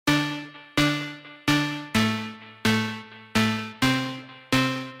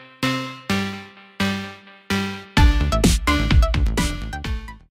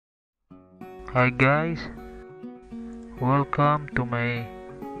Hi guys, welcome to my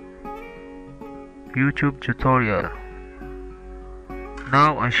YouTube tutorial.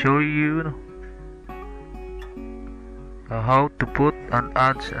 Now I show you how to put an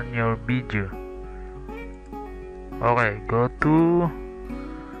ads on your video. Okay, go to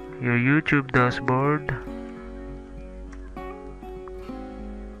your YouTube dashboard.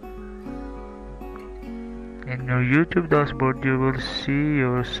 In your YouTube dashboard, you will see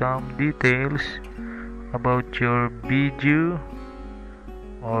some details about your video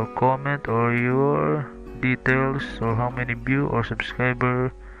or comment or your details or how many view or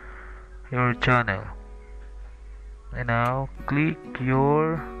subscriber your channel. And now click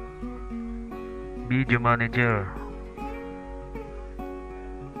your video manager.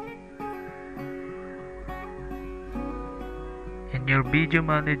 In your video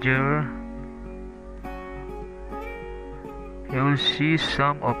manager, you will see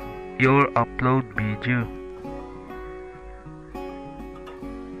some of your upload video,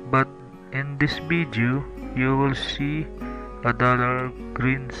 but in this video you will see a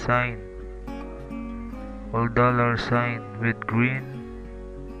green sign or $sign with green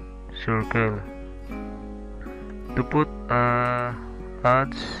circle. To put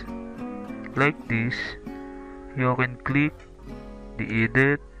ads like this, you can click the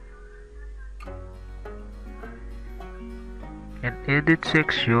edit and edit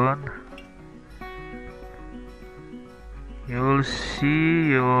section. You will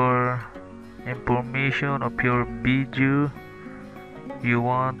see your information of your video you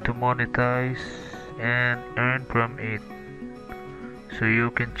want to monetize and earn from it. So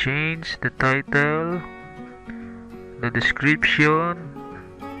you can change the title, the description,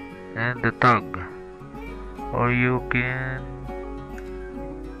 and the tag, or you can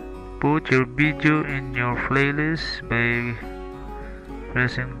put your video in your playlist by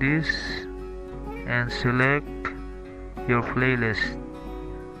pressing this and select your playlist.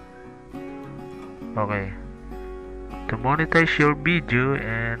 Okay, to monetize your video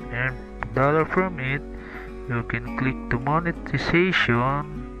and earn dollar from it, you can click the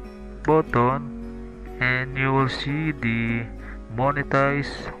monetization button and you will see the monetize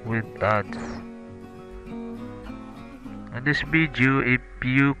with ads. In this video, if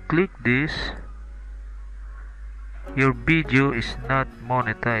you click this, your video is not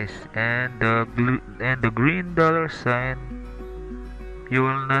monetized, and the green $sign you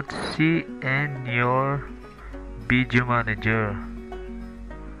will not see in your video manager.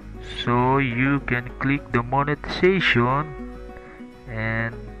 So you can click the monetization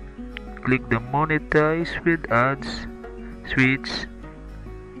and click the monetize with ads switch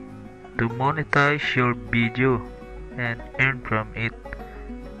to monetize your video and earn from it.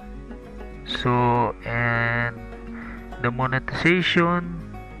 So, and the monetization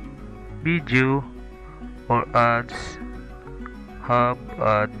video or ads have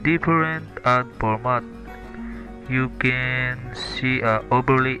a different ad format. You can see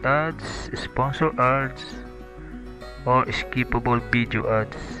overlay ads, sponsor ads, or skippable video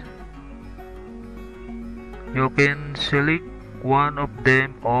ads. You can select one of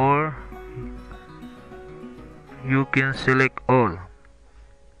them or you can select all.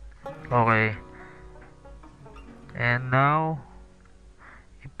 Okay, and now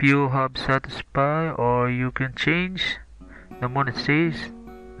if you have satisfied, or you can change the monetize,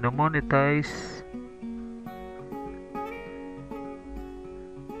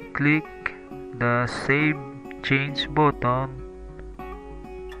 click the save change button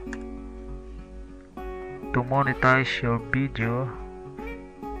to monetize your video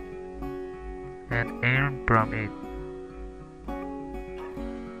and earn from it.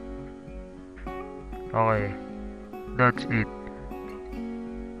 Okay, that's it.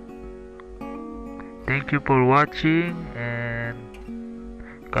 Thank you for watching, and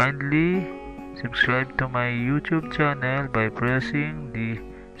kindly subscribe to my YouTube channel by pressing the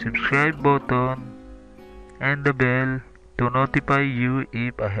subscribe button and the bell to notify you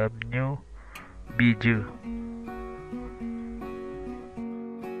if I have new video.